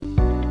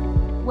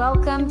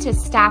Welcome to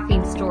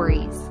Staffing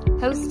Stories,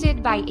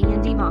 hosted by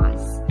Andy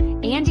Moss.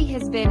 Andy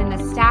has been in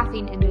the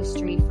staffing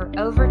industry for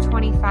over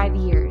 25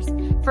 years,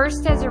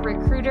 first as a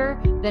recruiter,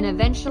 then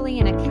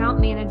eventually an account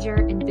manager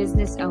and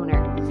business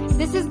owner.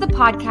 This is the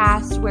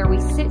podcast where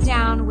we sit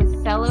down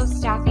with fellow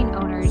staffing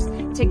owners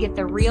to get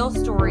the real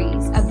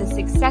stories of the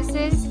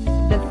successes,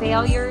 the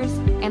failures,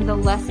 and the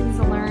lessons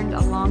learned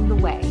along the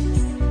way.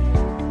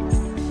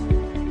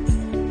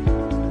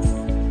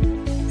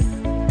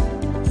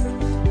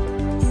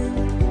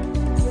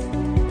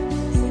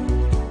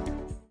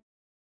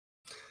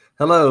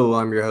 Hello,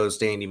 I'm your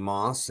host, Andy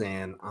Moss,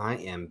 and I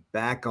am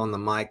back on the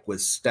mic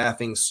with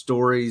Staffing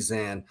Stories,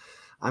 and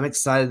I'm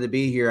excited to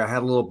be here. I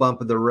had a little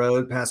bump in the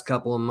road past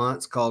couple of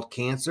months called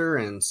cancer,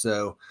 and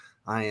so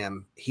I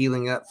am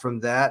healing up from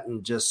that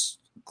and just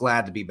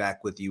glad to be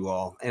back with you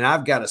all. And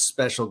I've got a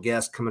special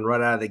guest coming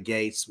right out of the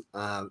gates,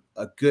 a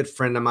good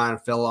friend of mine,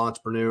 fellow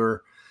entrepreneur,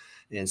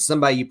 and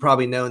somebody you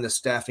probably know in the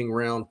staffing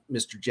realm,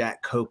 Mr.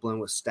 Jack Copeland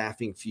with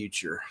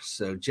StaffingFuture.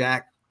 So,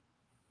 Jack,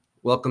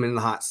 welcome in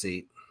the hot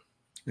seat.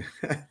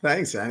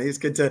 Thanks, Andy. It's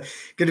good to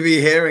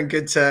be here, and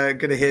good to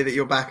hear that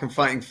you're back and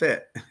fighting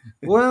fit.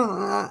 Well,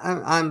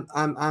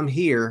 I'm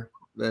here,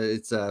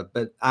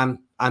 but I'm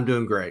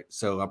doing great.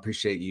 So I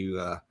appreciate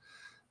you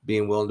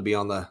being willing to be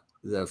on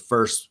the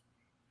first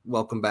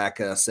welcome back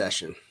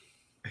session.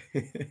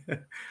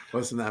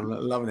 Awesome, I'm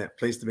loving it.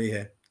 Pleased to be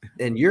here.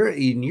 And you're a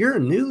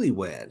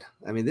newlywed.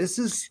 I mean, this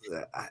is,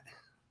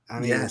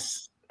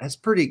 yes, that's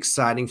pretty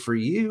exciting for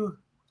you.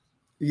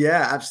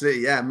 Yeah,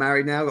 absolutely. Yeah,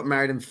 married now. Got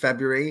married in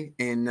February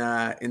in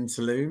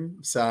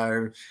Tulum.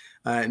 So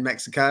in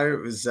Mexico,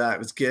 it was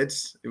good.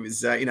 It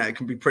was it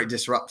can be pretty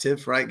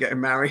disruptive, right? Getting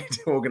married,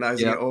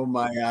 organizing it all.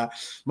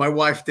 My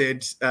wife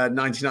did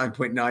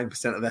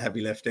 99.9% of the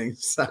heavy lifting,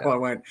 so I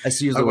won't.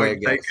 That's usually the way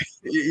it goes.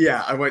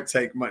 I won't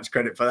take much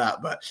credit for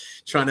that, but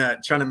trying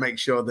to make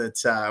sure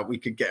that we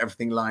could get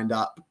everything lined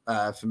up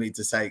for me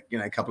to take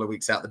a couple of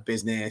weeks out of the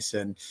business,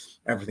 and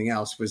everything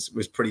else was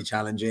pretty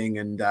challenging.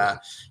 And had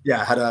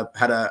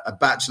a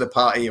bachelor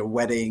party, a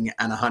wedding,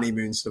 and a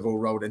honeymoon sort of all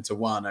rolled into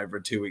one over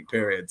a 2-week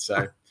period.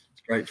 So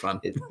it's great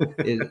fun.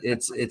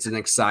 It's an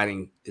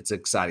exciting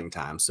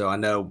time. So I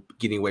know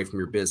getting away from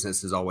your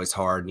business is always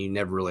hard, and you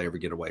never really ever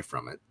get away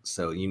from it.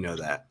 So you know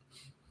that.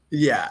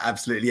 Yeah,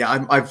 absolutely.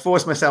 Yeah, I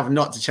forced myself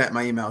not to check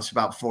my emails for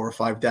about 4 or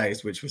 5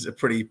 days, which was a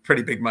pretty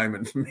big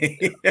moment for me.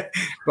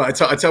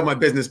 But I told my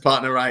business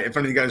partner, right, if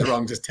anything goes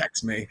wrong, just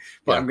text me.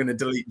 But I'm going to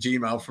delete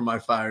Gmail from my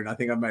phone. I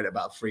think I made it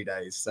about 3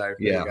 days. So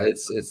yeah,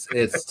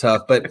 it's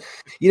tough. But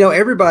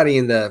everybody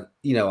in the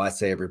I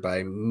say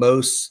everybody,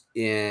 most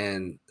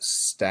in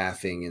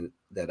staffing and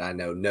that I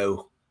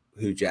know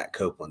who Jack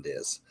Copeland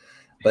is,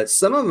 but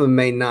some of them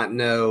may not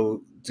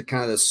know the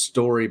kind of the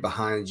story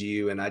behind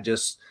you. And I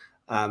just.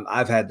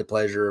 I've had the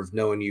pleasure of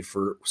knowing you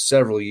for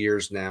several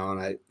years now,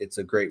 and it's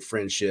a great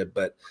friendship.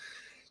 But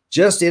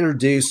just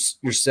introduce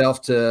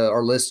yourself to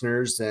our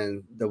listeners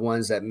and the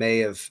ones that may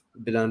have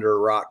been under a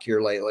rock here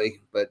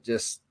lately, but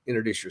just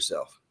introduce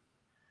yourself.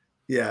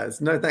 Yes,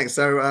 no, thanks.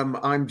 So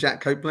I'm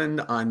Jack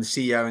Copeland. I'm the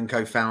CEO and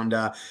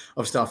co-founder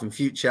of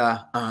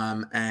StaffingFuture,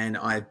 and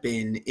I've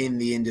been in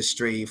the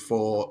industry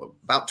for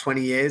about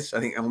 20 years.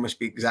 I think I'll almost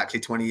be exactly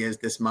 20 years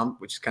this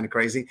month, which is kind of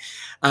crazy.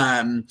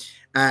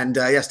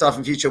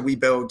 StaffingFuture, we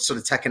build sort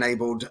of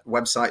tech-enabled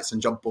websites and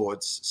job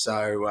boards.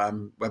 So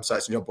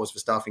websites and job boards for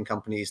staffing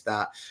companies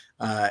that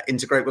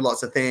integrate with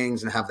lots of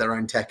things and have their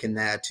own tech in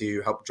there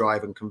to help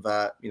drive and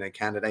convert,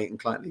 candidate and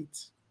client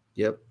leads.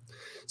 Yep.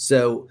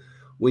 So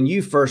when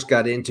you first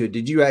got into it,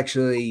 did you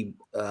actually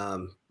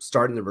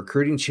start in the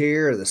recruiting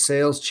chair or the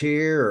sales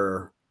chair,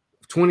 or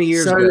 20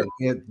 years ago?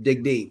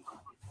 Dig deep.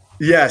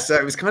 Yeah, so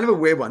it was kind of a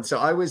weird one. So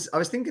I was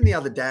thinking the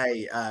other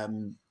day,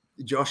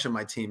 Josh on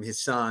my team, his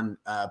son,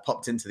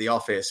 popped into the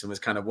office and was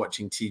kind of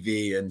watching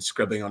TV and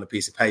scribbling on a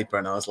piece of paper.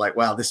 And I was like,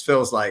 wow, this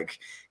feels like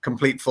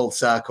complete full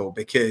circle,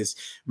 because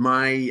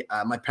my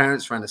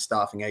parents ran a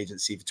staffing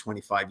agency for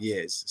 25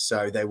 years.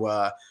 So they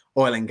were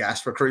oil and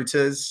gas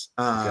recruiters.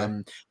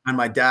 And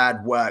my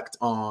dad worked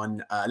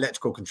on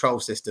electrical control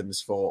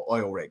systems for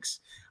oil rigs.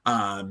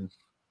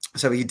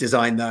 So he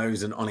designed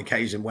those, and on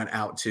occasion went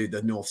out to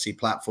the North Sea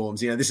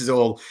platforms. This is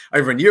all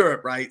over in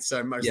Europe, right?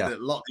 So a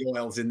lot of the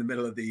oil's in the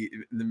middle of the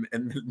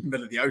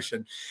middle of the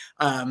ocean.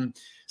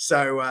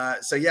 So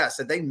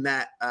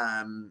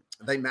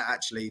they met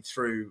actually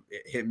through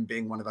him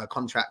being one of our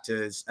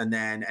contractors, and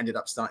then ended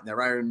up starting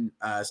their own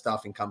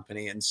staffing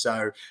company. And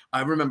so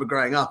I remember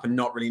growing up and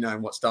not really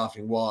knowing what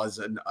staffing was,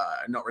 and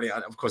not really,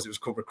 of course it was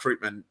called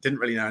recruitment, didn't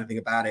really know anything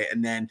about it.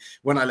 And then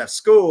when I left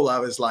school, I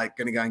was like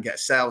going to go and get a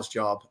sales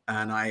job,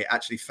 and I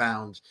actually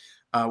found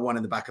one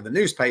in the back of the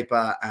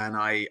newspaper, and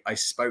I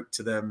spoke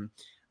to them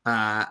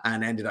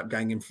and ended up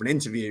going in for an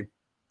interview.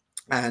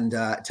 And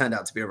it turned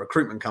out to be a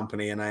recruitment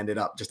company, and I ended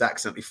up just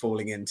accidentally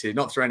falling into,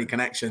 not through any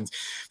connections,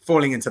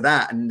 falling into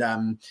that.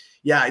 And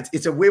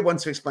it's a weird one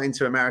to explain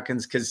to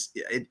Americans, because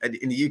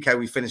in the UK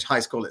we finished high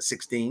school at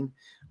 16.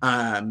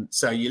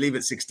 So you leave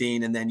at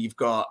 16, and then you've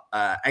got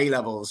A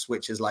levels,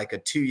 which is like a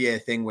 2-year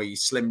thing where you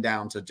slim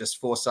down to just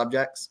 4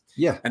 subjects.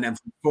 Yeah. And then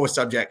from 4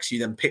 subjects, you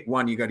then pick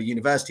one, you go to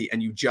university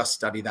and you just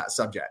study that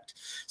subject.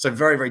 So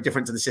very, very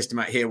different to the system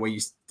out here where you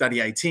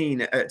study 18,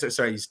 you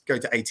go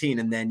to 18.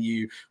 And then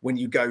when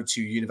you go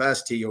to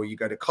university or you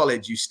go to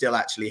college, you still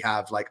actually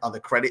have like other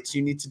credits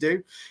you need to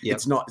do. Yep.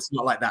 It's not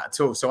like that at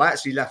all. So I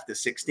actually left at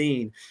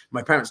 16.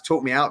 My parents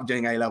talked me out of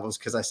doing A levels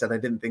because I said I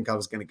didn't think I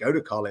was going to go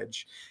to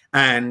college,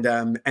 and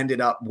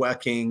ended up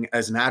working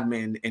as an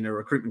admin in a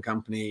recruitment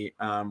company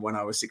when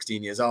I was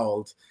 16 years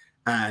old.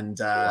 And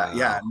wow.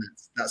 Yeah, and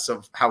that's sort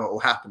of how it all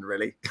happened,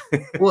 really.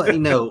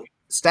 Well,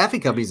 staffing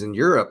companies in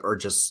Europe are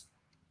just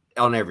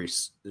on everybody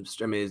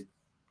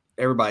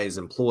is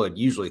employed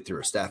usually through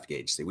a staffing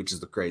agency, which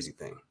is the crazy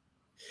thing.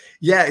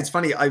 Yeah, it's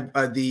funny. One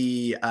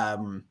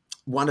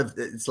of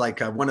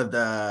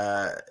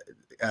the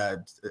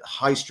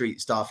high street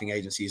staffing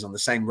agencies on the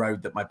same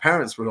road that my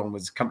parents were on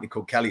was a company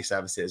called Kelly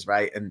Services,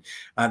 right? And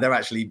they're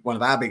actually one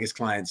of our biggest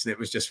clients. And it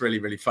was just really,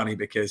 really funny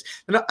because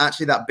they're not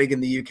actually that big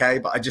in the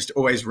UK, but I just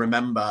always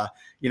remember,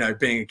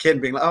 being a kid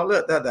and being like, oh,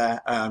 look, they're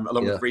there,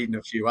 along with reading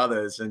a few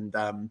others. And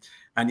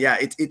yeah,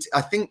 it's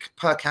I think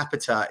per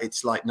capita,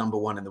 it's like number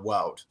 1 in the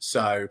world.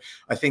 So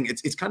I think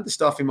it's kind of the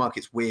staffing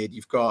market's weird.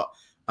 You've got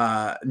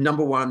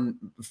number 1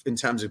 in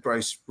terms of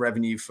gross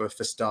revenue for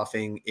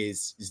staffing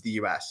is the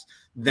US.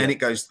 Then it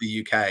goes to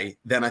the UK.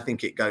 Then I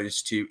think it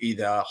goes to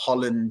either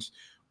Holland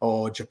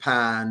or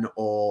Japan,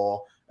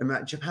 or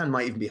Japan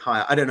might even be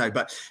higher. I don't know,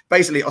 but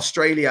basically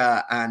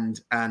Australia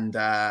and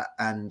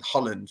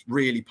Holland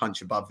really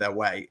punch above their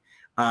weight.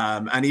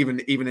 And even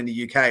in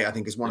the UK, I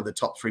think is one of the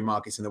top 3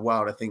 markets in the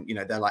world. I think,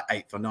 they're like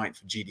 8th or 9th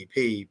for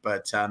GDP,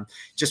 but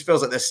just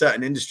feels like there's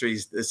certain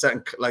industries, there's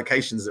certain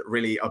locations that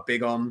really are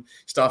big on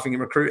staffing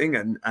and recruiting,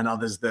 and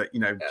others that,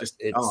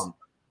 just aren't.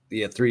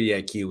 Yeah,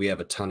 3DIQ, we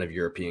have a ton of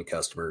European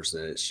customers,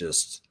 and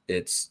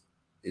it's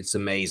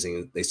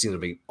amazing. They seem to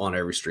be on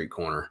every street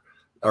corner,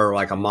 or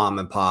like a mom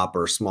and pop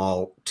or a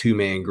small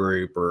 2-man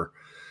group, or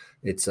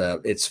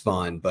it's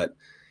fun. But,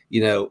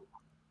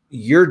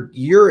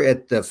 you're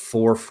at the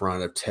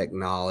forefront of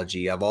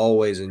technology. I've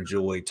always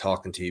enjoyed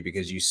talking to you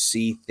because you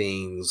see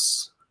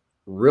things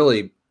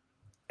really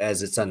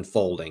as it's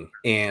unfolding,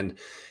 and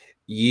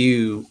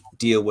you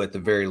deal with the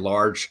very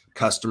large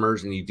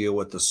customers and you deal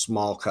with the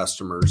small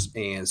customers.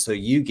 And so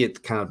you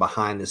get kind of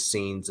behind the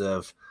scenes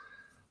of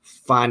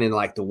finding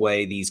like the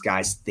way these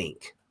guys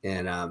think,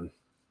 and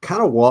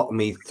kind of walk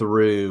me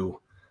through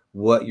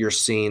what you're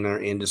seeing in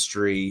our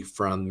industry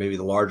from maybe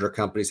the larger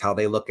companies, how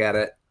they look at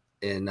it.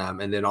 And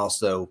then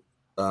also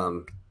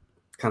kind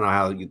of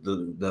how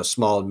the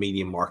small and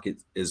medium market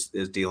is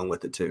dealing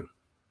with it too.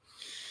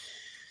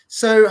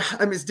 So,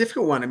 it's a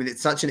difficult one.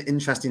 It's such an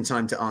interesting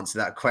time to answer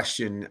that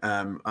question.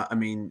 I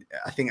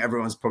think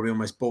everyone's probably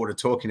almost bored of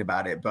talking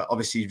about it, but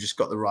obviously you've just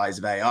got the rise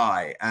of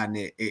AI, and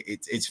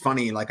it's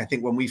funny. Like, I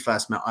think when we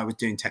first met, I was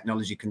doing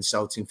technology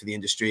consulting for the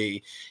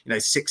industry,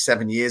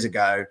 6-7 years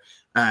ago.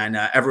 And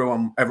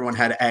everyone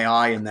had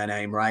AI in their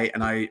name, right?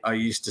 And I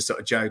used to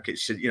sort of joke it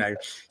should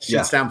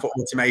stand for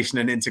automation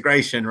and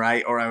integration,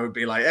 right? Or I would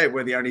be like, hey,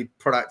 we're the only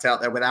product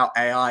out there without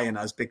AI in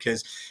us,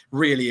 because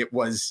really it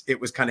was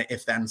kind of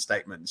if-then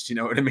statements. You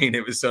know what I mean?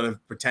 It was sort of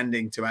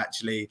pretending to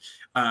actually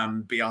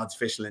be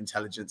artificial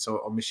intelligence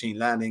or machine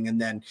learning. And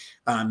then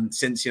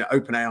since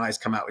OpenAI has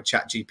come out with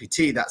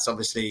ChatGPT, that's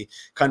obviously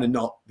kind of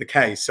not the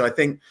case. So I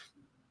think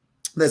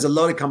there's a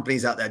lot of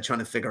companies out there trying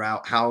to figure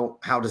out how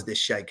does this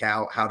shake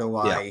out? How do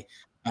I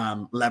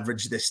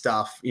leverage this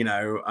stuff?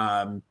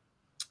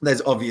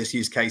 There's obvious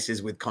use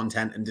cases with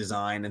content and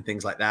design and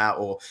things like that,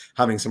 or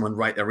having someone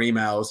write their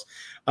emails.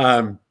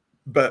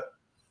 But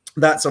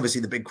that's obviously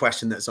the big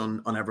question that's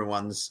on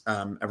everyone's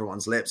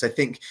lips. I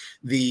think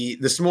the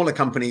smaller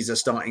companies are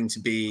starting to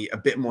be a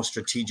bit more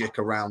strategic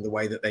around the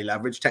way that they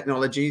leverage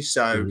technology.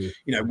 So,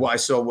 what I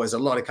saw was a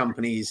lot of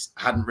companies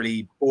hadn't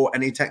really bought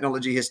any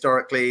technology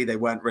historically. They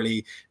weren't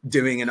really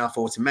doing enough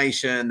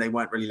automation. They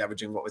weren't really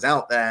leveraging what was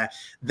out there.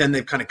 Then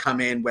they've kind of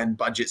come in when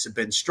budgets have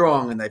been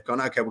strong, and they've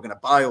gone, okay, we're going to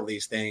buy all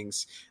these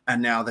things.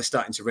 And now they're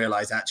starting to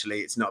realize,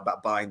 actually, it's not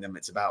about buying them.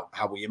 It's about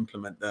how we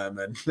implement them.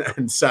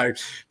 And so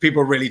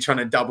people are really trying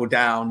to double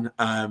down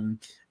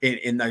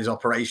in those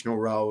operational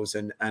roles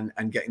and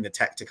getting the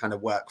tech to kind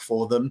of work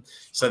for them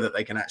so that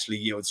they can actually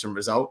yield some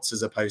results,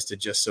 as opposed to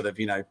just sort of,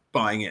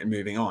 buying it and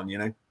moving on,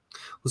 Well,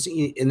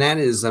 see, and that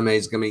is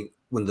amazing.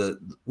 When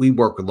we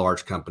work with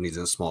large companies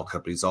and small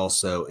companies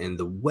also, and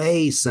the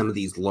way some of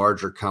these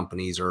larger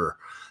companies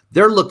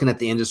they're looking at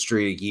the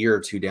industry a year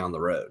or two down the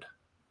road,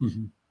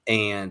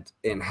 and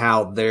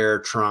how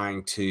they're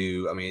trying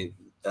to,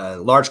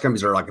 large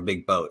companies are like a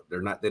big boat.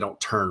 They don't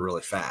turn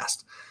really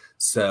fast.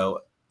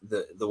 So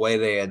the way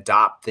they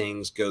adopt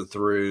things, go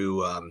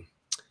through,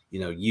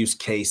 use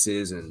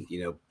cases, and,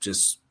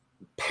 just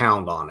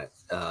pound on it.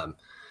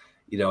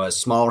 A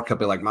smaller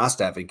company like my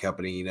staffing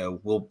company,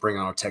 we'll bring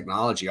on our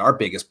technology. Our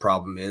biggest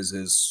problem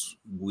is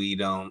we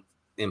don't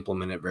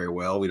implement it very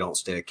well. We don't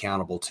stay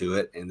accountable to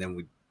it. And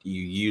then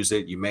you use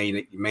it, you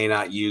may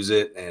not use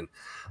it. And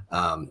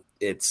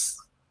it's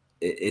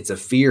a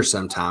fear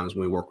sometimes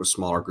when we work with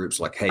smaller groups,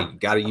 like, hey, you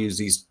got to use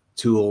these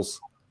tools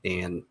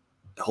and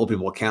hold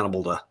people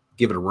accountable to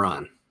give it a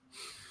run.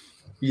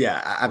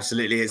 Yeah,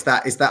 absolutely. It's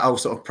that whole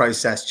sort of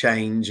process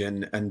change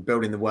and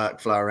building the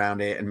workflow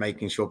around it and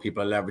making sure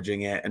people are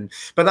leveraging it.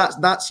 But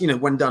that's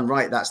when done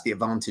right, that's the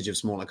advantage of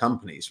smaller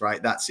companies,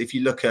 right? That's, if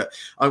you look at,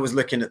 I was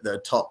looking at the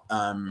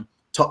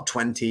top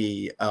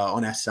 20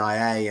 on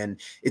SIA, and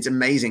it's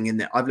amazing in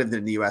that I've lived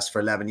in the US for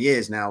 11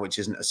 years now, which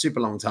isn't a super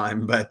long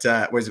time, but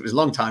it was a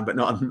long time, but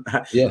not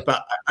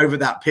but over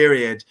that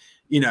period,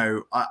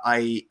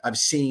 I've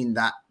seen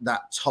that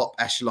top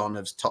echelon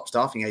of top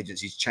staffing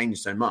agencies change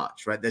so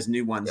much, right? There's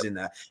new ones in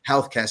the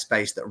healthcare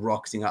space that are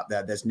rocketing up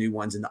there. There's new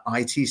ones in the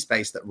IT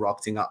space that are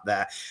rocketing up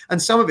there. And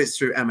some of it's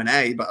through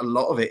M&A, but a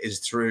lot of it is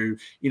through,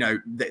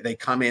 they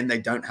come in, they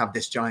don't have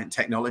this giant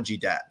technology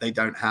debt. They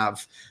don't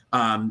have,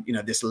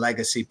 this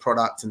legacy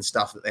product and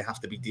stuff that they have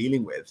to be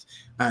dealing with.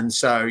 And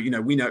so,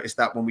 we noticed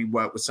that when we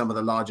work with some of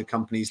the larger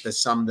companies, there's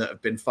some that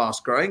have been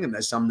fast growing and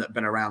there's some that have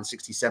been around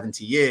 60,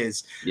 70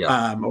 years,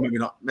 or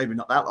maybe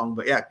not that long,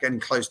 but getting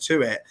close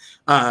to it.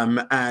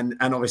 And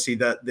obviously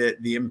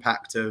the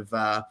impact of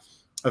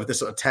the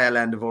sort of tail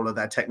end of all of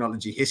their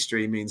technology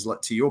history means,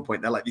 like, to your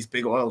point, they're like these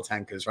big oil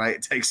tankers, right?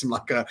 It takes them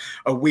like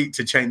a week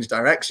to change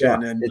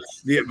direction. And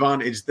the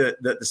advantage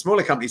that the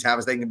smaller companies have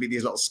is they can be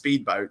these little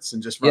speedboats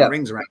and just run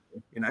rings around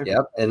you,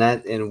 Yep.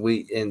 And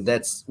we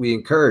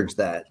encourage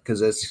that,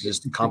 because it's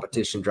just the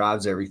competition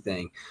drives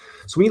everything.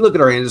 So when you look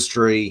at our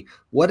industry,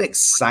 what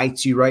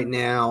excites you right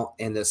now?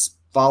 And this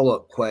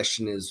follow-up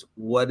question is,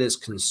 what is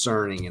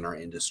concerning in our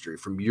industry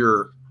from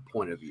your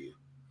point of view?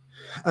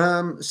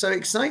 So it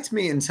excites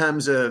me in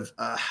terms of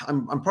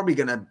I'm probably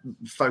going to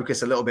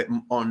focus a little bit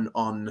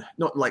on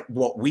not like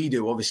what we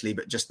do, obviously,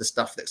 but just the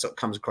stuff that sort of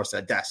comes across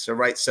our desk.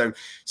 So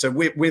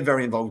we're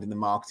very involved in the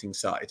marketing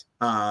side,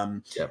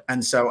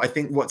 and so I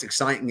think what's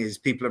exciting is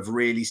people have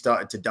really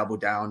started to double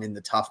down in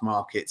the tough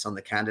markets on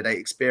the candidate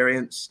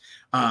experience,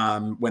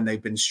 when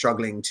they've been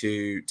struggling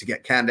to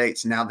get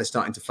candidates. Now they're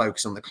starting to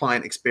focus on the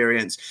client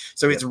experience.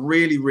 So it's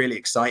really, really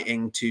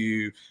exciting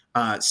to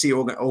see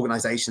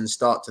organizations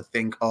start to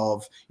think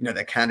of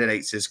their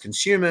candidates as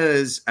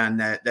consumers and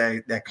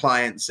their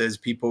clients as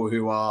people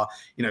who are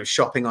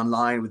shopping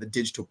online with a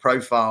digital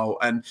profile,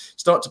 and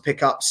start to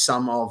pick up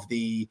some of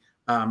the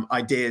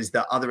ideas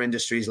that other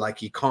industries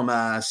like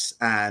e-commerce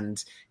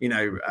and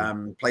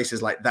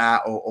places like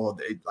that, or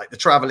like the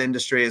travel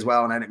industry as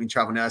well. And I don't mean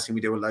travel nursing.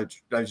 We do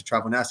loads of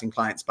travel nursing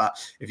clients, but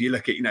if you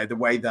look at the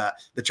way that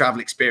the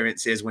travel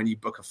experience is when you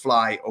book a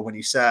flight or when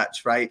you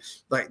search, right?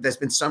 Like, there's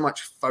been so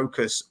much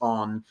focus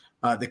on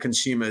the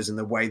consumers and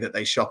the way that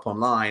they shop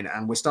online.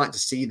 And we're starting to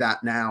see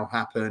that now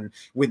happen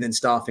within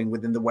staffing,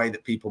 within the way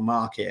that people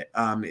market.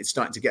 It's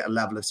starting to get a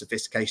level of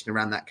sophistication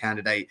around that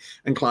candidate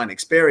and client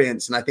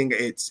experience. And I think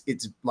it's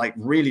like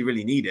really,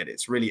 really needed.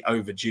 It's really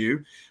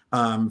overdue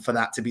for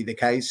that to be the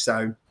case.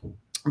 So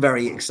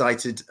very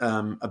excited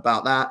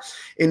about that.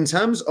 In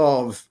terms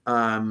of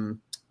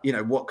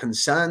what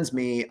concerns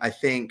me, I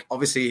think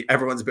obviously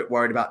everyone's a bit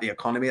worried about the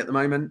economy at the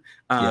moment.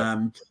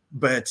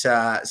 But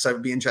so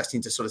it'd be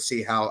interesting to sort of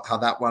see how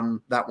that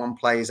one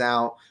plays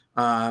out.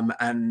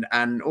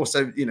 And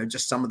also,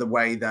 just some of the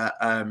way that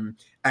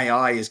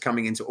AI is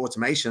coming into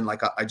automation.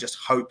 Like, I just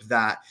hope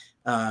that,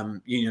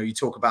 you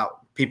talk about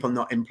people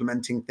not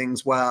implementing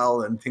things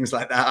well and things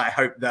like that. I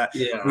hope that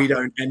we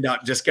don't end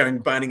up just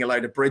burning a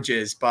load of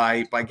bridges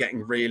by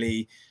getting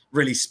really,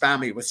 really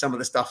spammy with some of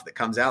the stuff that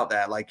comes out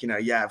there. Like,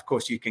 of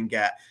course you can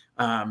get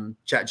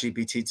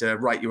ChatGPT to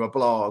write you a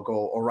blog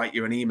or write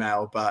you an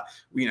email, but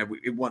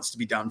it wants to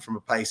be done from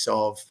a place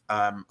of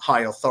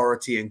high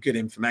authority and good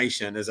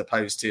information, as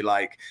opposed to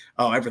like,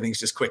 oh, everything's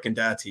just quick and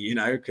dirty,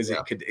 because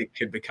it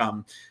could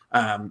become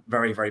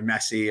very, very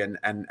messy, and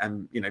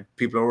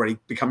people are already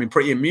becoming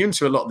pretty immune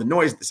to a lot of the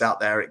noise that's out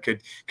there. It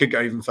could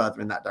go even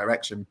further in that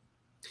direction.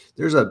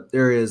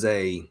 There is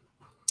a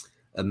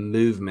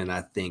movement,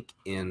 I think,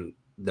 in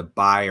the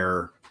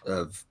buyer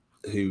of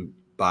who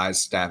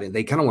buys staffing.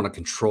 They kind of want to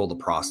control the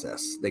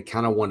process. They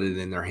kind of want it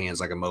in their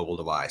hands, like a mobile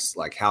device.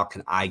 Like, how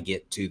can I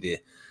get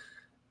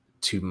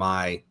to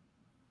my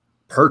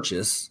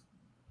purchase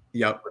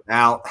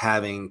without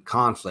having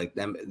conflict?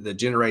 And the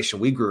generation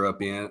we grew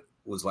up in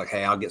was like,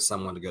 hey, I'll get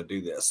someone to go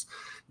do this.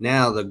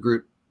 Now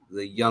the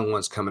young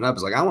ones coming up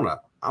is like, I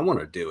want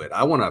to do it.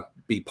 I want to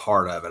be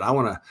part of it. I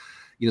want to,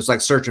 it's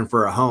like searching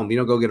for a home. You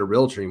don't go get a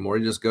realtor anymore.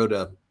 You just go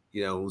to,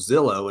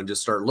 Zillow and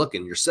just start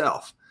looking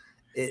yourself.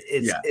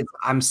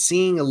 I'm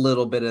seeing a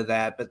little bit of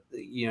that, but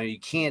you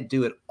can't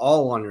do it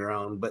all on your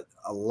own. But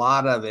a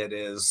lot of it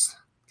is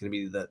going to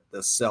be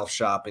the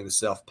self-shopping, the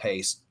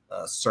self-paced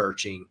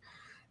searching,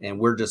 and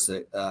we're just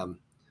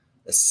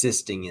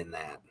assisting in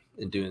that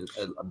and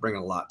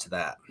bringing a lot to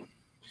that.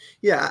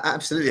 Yeah,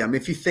 absolutely. I mean,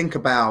 if you think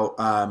about,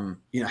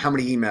 how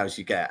many emails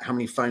you get, how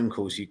many phone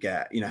calls you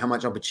get, how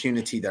much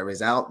opportunity there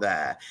is out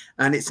there.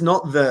 And it's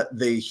not that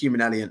the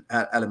human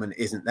element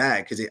isn't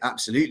there, because it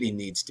absolutely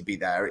needs to be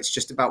there. It's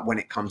just about when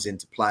it comes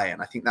into play.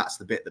 And I think that's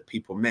the bit that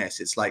people miss.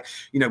 It's like,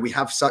 we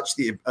have such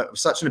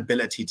an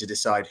ability to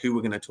decide who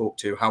we're going to talk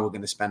to, how we're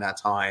going to spend our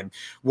time,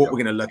 what we're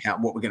going to look at,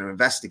 what we're going to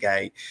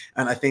investigate.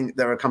 And I think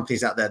there are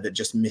companies out there that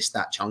just miss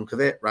that chunk of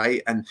it,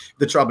 right? And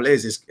the trouble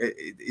is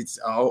it's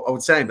I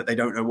would say, but they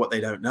don't know what they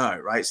don't know,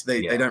 right? So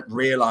they don't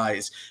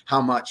realize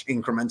how much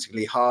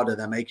incrementally harder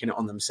they're making it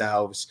on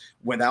themselves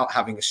without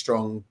having a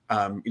strong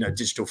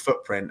digital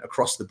footprint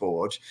across the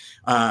board,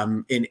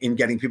 in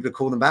getting people to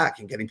call them back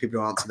and getting people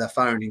to answer their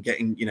phone and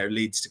getting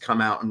leads to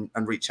come out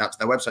and reach out to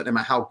their website, no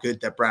matter how good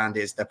their brand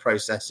is, their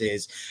process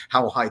is,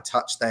 how high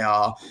touch they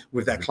are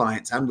with their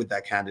clients and with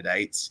their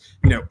candidates.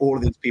 All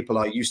of these people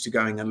are used to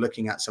going and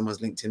looking at someone's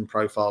LinkedIn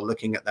profile,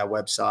 looking at their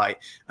website,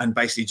 and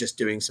basically just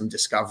doing some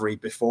discovery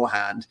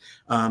beforehand.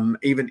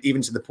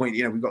 Even to the point,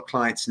 we've got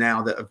clients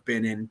now that have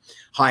been in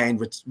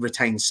high-end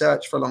retained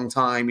search for a long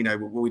time.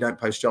 We don't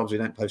post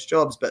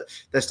jobs, but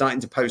they're starting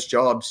to post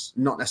jobs,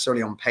 not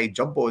necessarily on paid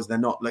job boards. They're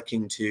not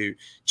looking to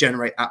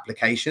generate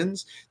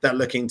applications. They're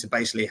looking to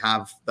basically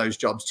have those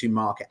jobs to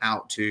market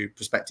out to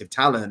prospective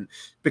talent,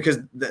 because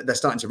they're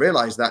starting to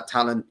realize that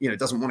talent,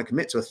 doesn't want to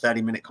commit to a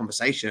 30-minute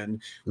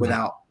conversation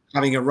without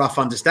having a rough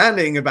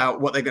understanding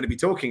about what they're going to be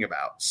talking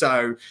about.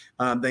 So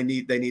they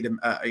need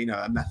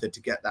a method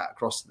to get that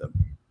across to them.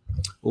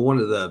 Well, one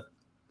of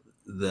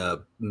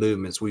the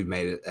movements we've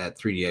made at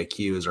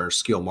 3DIQ is our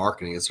skill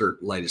marketing. It's our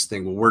latest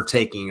thing. Well, we're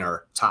taking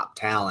our top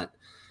talent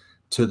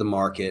to the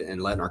market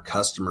and letting our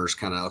customers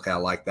kind of, okay, I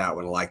like that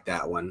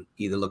one,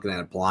 either looking at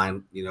a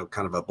blind,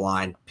 kind of a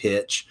blind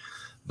pitch.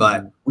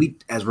 But we,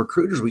 as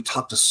recruiters, we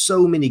talk to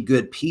so many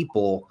good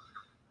people,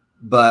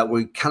 but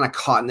we kind of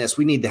caught in this.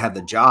 We need to have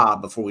the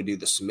job before we do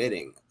the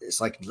submitting.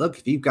 It's like, look,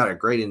 if you've got a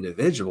great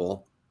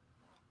individual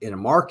in a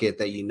market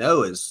that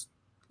is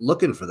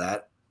looking for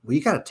that, well,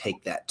 you got to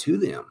take that to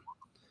them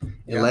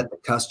and let the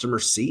customer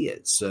see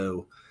it.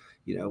 So,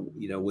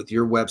 with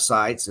your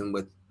websites and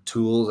with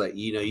tools that,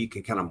 you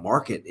can kind of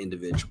market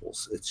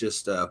individuals. It's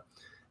just,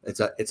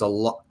 it's a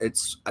lot.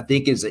 I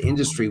think as an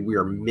industry, we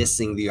are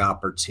missing the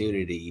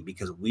opportunity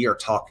because we are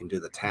talking to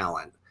the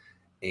talent,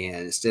 and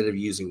instead of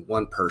using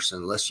one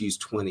person, let's use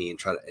 20 and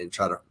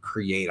try to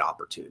create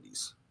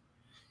opportunities.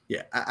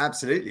 Yeah,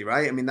 absolutely.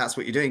 Right. I mean, that's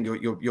what you're doing.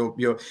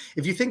 You're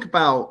if you think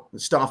about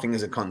staffing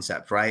as a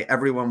concept, right,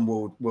 everyone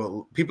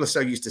people are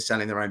so used to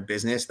selling their own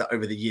business that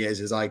over the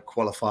years, as I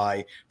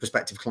qualify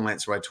prospective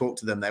clients or I talk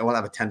to them, they all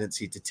have a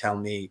tendency to tell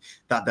me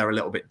that they're a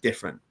little bit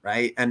different.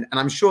 Right. And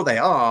I'm sure they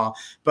are.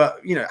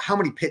 But, how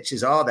many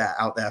pitches are there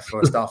out there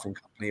for a staffing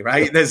company?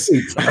 Right. There's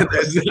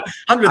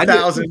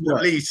 100,000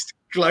 at least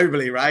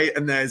globally, right?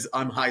 And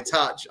I'm high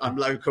touch, I'm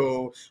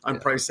local, I'm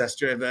process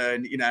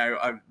driven,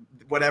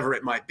 whatever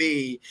it might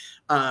be.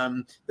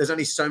 There's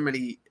only so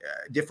many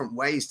different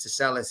ways to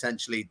sell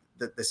essentially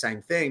the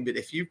same thing. But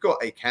if you've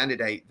got a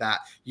candidate that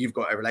you've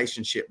got a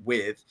relationship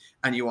with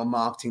and you are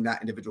marketing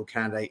that individual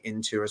candidate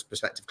into a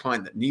prospective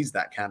client that needs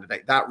that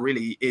candidate, that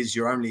really is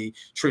your only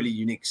truly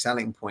unique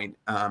selling point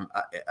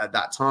at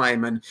that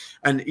time. And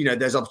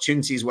there's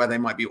opportunities where they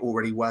might be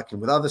already working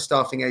with other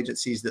staffing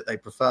agencies that they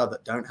prefer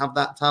that don't have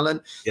that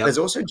talent. Yep. There's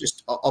also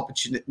just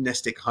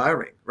opportunistic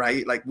hiring,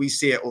 right? Like we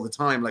see it all the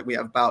time. Like we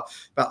have about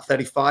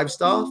 35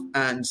 staff,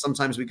 and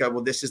sometimes we go,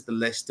 well, this is the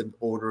list and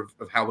order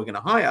of how we're going to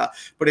hire.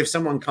 But if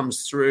someone comes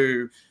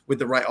through with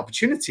the right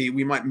opportunity,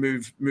 we might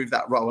move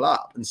that role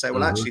up and say,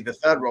 well, actually the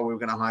third role we were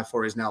going to hire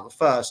for is now the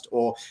first,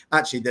 or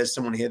actually there's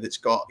someone here that's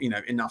got,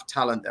 enough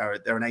talent.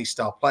 They're an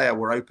A-star player.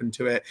 We're open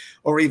to it.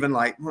 Or even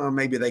like, well,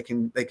 maybe they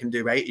can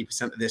do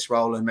 80% of this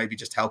role and maybe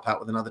just help out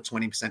with another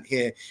 20%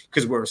 here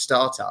because we're a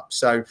startup.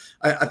 So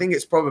I think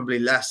it's probably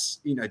less,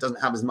 it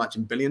doesn't have as much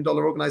in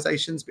billion-dollar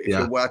organizations, but if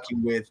you're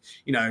working with,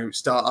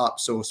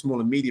 startups or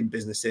small and medium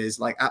businesses,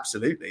 like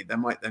absolutely, they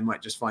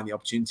might just find the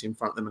opportunity in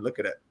front of them and look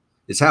at it.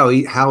 It's how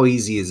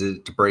easy is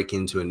it to break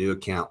into a new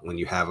account when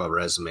you have a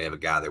resume of a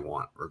guy they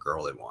want or a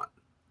girl they want?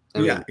 I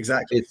mean,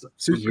 exactly. It's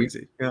super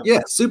easy.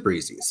 Yeah, super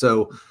easy.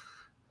 So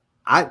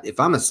if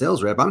I'm a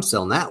sales rep, I'm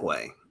selling that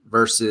way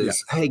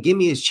versus, hey, give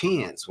me a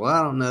chance. Well,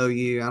 I don't know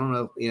you. I don't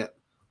know. Yeah.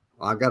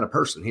 Well, I've got a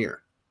person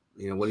here.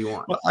 What do you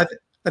want? Well,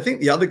 I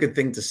think the other good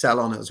thing to sell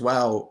on as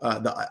well,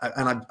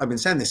 I've been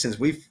saying this since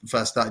we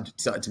first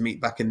started to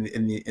meet back in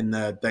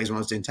the days when I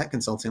was doing tech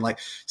consulting, like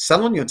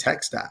sell on your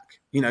tech stack.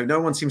 No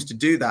one seems to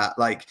do that.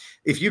 Like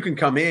if you can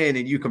come in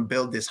and you can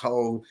build this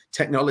whole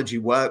technology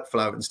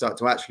workflow and start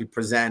to actually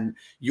present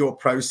your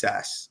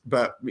process,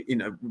 but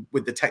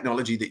with the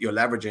technology that you're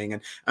leveraging,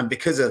 and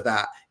because of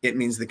that, it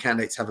means the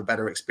candidates have a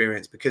better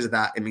experience. Because of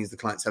that, it means the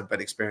clients have a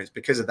better experience.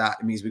 Because of that,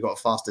 it means we've got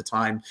a faster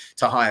time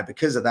to hire.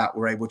 Because of that,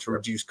 we're able to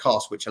reduce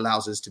costs, which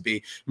allows us to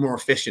be more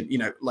efficient.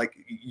 Like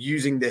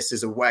using this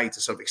as a way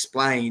to sort of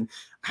explain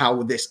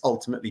how this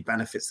ultimately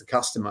benefits the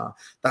customer.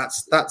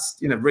 That's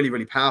really,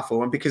 really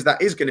powerful. And because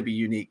that is going to be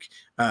unique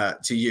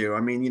to you.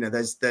 I mean,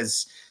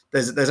 there's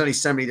there's only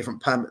so many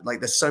different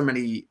there's so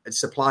many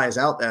suppliers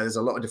out there. There's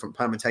a lot of different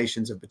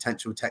permutations of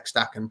potential tech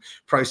stack and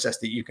process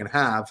that you can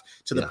have,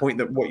 to the point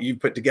that what you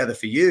put together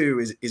for you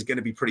is going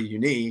to be pretty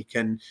unique.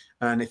 And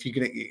if you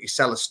can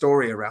sell a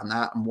story around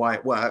that and why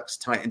it works,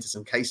 tie it into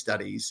some case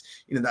studies,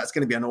 that's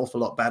going to be an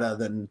awful lot better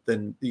than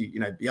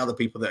the other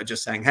people that are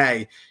just saying,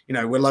 hey,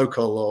 we're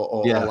local,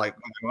 or like,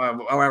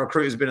 our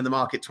recruiter's been in the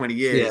market 20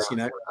 years.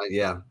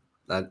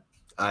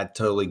 I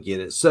totally get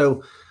it.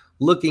 So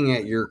looking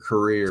at your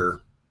career,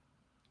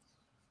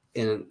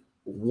 and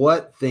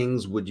what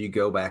things would you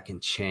go back and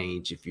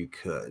change if you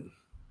could?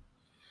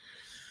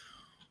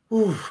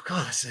 Oh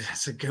God,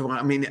 that's a good one.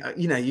 I mean,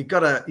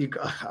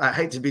 I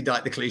hate to be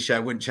like the cliche, I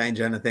wouldn't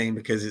change anything,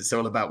 because it's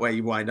all about where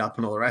you wind up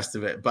and all the rest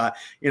of it. But,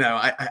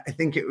 I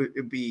think it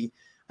would be,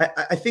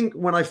 I think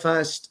when I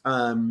first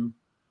left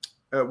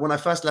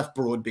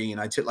Broadbean,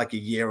 I took like a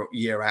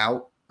year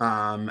out.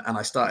 And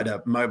I started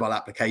a mobile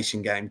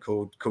application game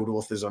called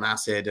Authors on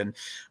Acid, and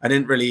I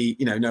didn't really,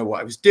 know what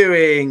I was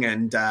doing,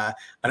 and I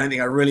don't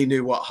think I really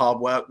knew what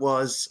hard work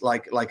was,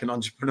 like an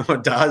entrepreneur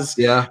does.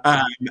 Yeah.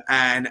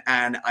 And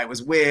I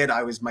was weird.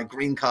 My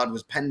green card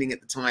was pending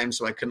at the time,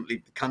 so I couldn't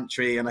leave the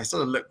country. And I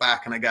sort of look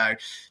back and I go,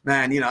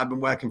 man, I've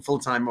been working full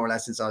time more or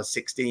less since I was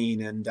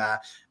 16, and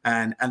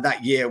that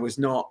year was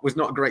not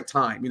a great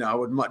time. I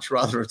would much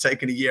rather have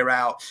taken a year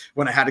out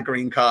when I had a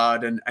green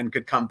card and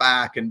could come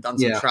back and done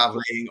some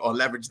traveling, or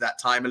leverage that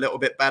time a little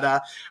bit better,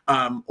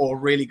 or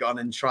really gone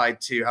and tried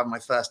to have my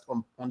first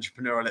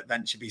entrepreneurial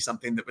adventure be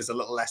something that was a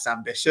little less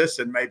ambitious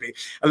and maybe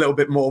a little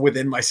bit more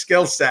within my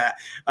skill set.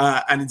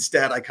 And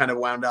instead I kind of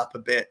wound up a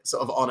bit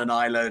sort of on an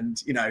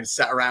island,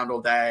 sat around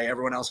all day.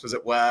 Everyone else was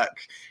at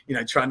work,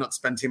 trying not to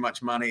spend too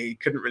much money,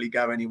 couldn't really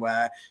go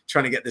anywhere,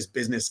 trying to get this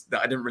business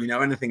that I didn't really know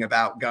anything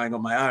about going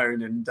on my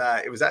own. And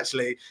it was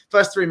actually,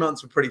 first 3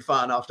 months were pretty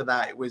fun. After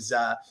that, it was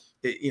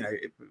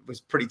it was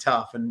pretty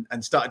tough, and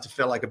started to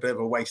feel like a bit of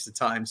a waste of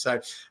time. So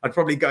I'd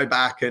probably go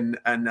back and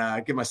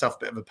give myself a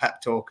bit of a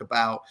pep talk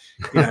about,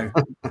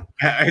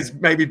 it's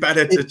maybe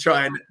better to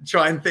try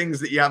things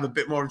that you have a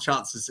bit more of a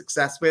chance of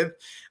success with,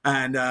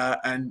 and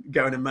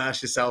go and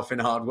immerse yourself in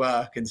hard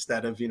work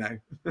instead of,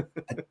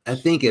 I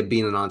think it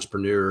being an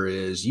entrepreneur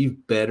is, you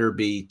better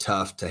be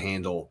tough to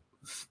handle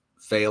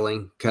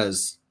failing,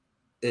 because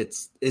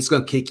it's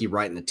going to kick you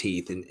right in the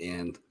teeth.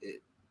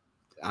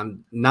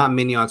 I'm not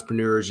many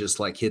entrepreneurs just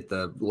like hit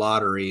the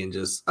lottery and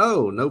just,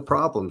 no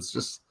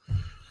problems.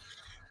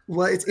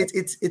 Well,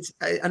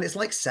 it's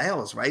like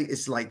sales, right?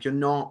 It's like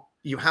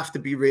you have to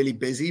be really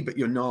busy, but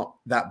you're not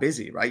that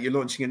busy, right? You're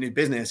launching a new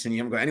business and you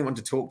haven't got anyone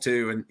to talk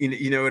to, and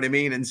you know what I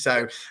mean? And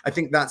so I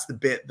think that's the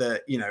bit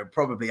that,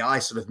 probably I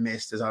sort of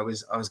missed, as I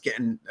was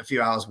getting a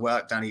few hours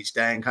work done each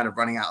day and kind of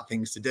running out of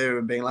things to do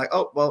and being like,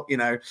 oh, well,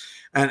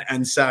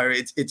 and so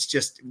it's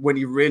just, when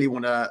you really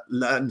want to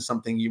learn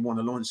something, you want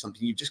to launch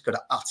something, you've just got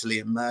to utterly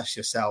immerse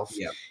yourself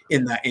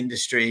in that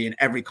industry, and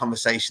every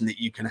conversation that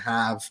you can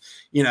have,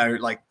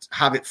 like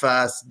have it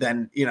first,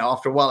 then,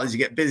 after a while, as you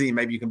get busy,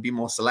 maybe you can be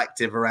more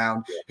selective around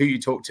who you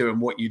talk to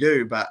and what you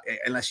do. But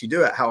unless you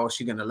do it, how else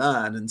are you going to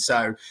learn? And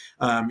so,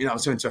 I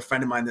was talking to a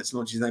friend of mine that's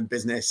launching his own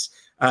business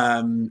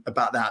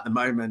about that at the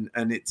moment,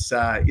 and it's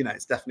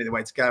it's definitely the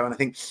way to go. And I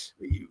think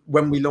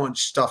when we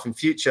launched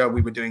StaffingFuture,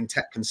 we were doing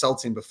tech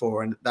consulting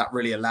before, and that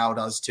really allowed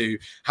us to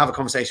have a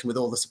conversation with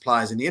all the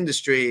suppliers in the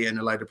industry and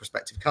a load of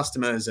prospective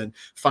customers and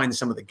find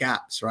some of the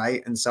gaps,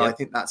 right? And so I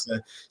think that's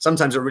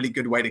sometimes a really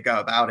good way to go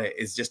about it,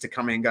 is just to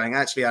come in going,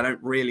 actually, I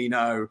don't really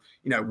know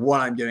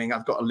what I'm doing.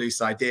 I've got a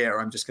loose idea,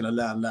 or I'm just going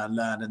to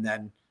learn and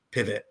then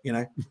pivot.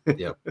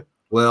 Yeah.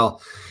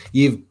 Well,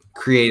 you've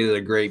created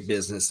a great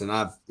business, and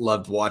I've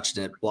loved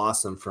watching it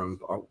blossom from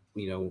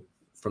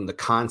the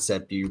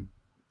concept you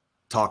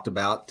talked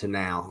about to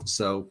now.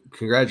 So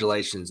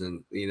congratulations.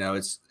 And,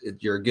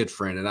 you're a good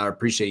friend, and I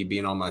appreciate you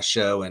being on my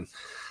show. And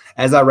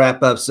as I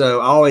wrap up,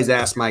 so I always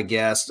ask my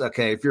guests,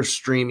 okay, if you're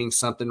streaming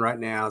something right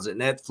now, is it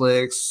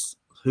Netflix,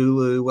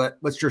 Hulu?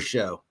 What's your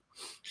show?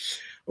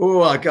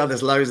 Oh God,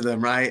 there's loads of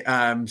them, right?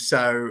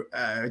 So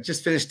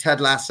just finished Ted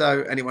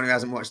Lasso. Anyone who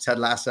hasn't watched Ted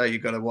Lasso,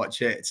 you've got to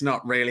watch it. It's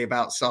not really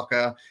about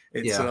soccer.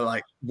 It's sort of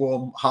like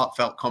warm,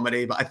 heartfelt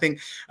comedy. But I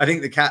think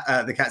the cat's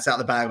out of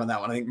the bag on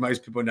that one. I think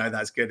most people know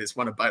that's good. It's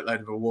won a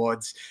boatload of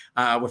awards.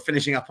 We're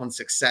finishing up on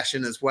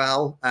Succession as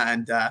well.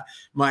 And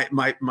my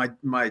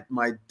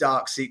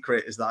dark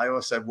secret is that I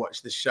also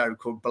watch this show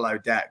called Below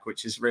Deck,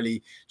 which is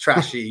really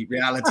trashy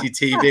reality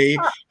TV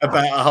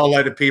about a whole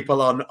load of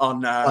people on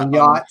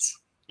yachts.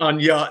 On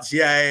yachts,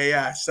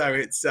 yeah. So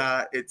it's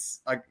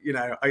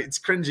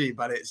cringy,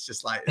 but it's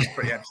just like, it's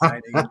pretty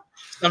entertaining.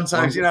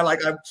 Sometimes, like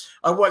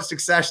I watch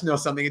Succession or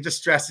something, it just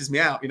stresses me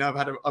out.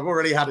 I've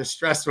already had a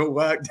stressful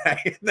work day,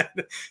 and then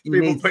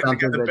people put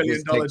together $1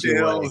 billion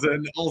deals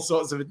and all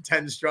sorts of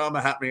intense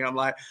drama happening. I'm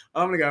like,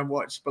 I'm gonna go and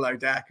watch Below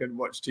Deck and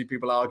watch two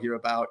people argue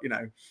about,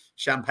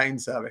 champagne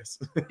service.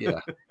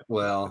 Yeah.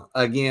 Well,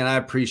 again, I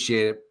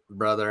appreciate it,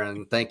 brother,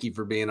 and thank you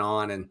for being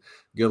on, and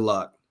good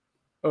luck.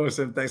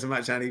 Awesome. Thanks so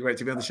much, Andy. Great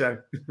to be on the show.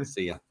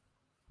 See ya.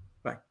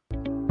 Bye.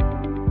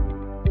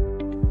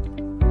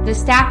 The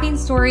Staffing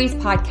Stories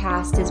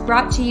podcast is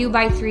brought to you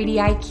by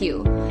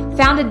 3DIQ,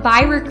 founded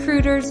by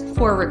recruiters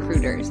for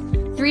recruiters.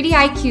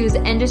 3DIQ's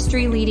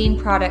industry-leading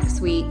product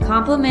suite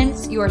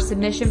complements your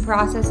submission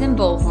process in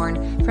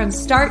Bullhorn from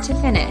start to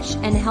finish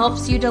and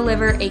helps you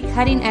deliver a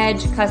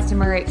cutting-edge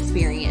customer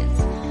experience.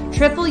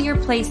 Triple your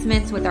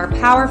placements with our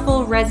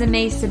powerful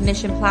resume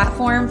submission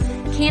platform,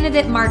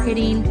 candidate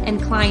marketing,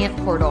 and client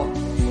portal.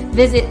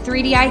 Visit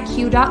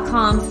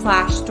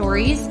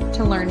 3diq.com/stories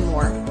to learn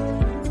more.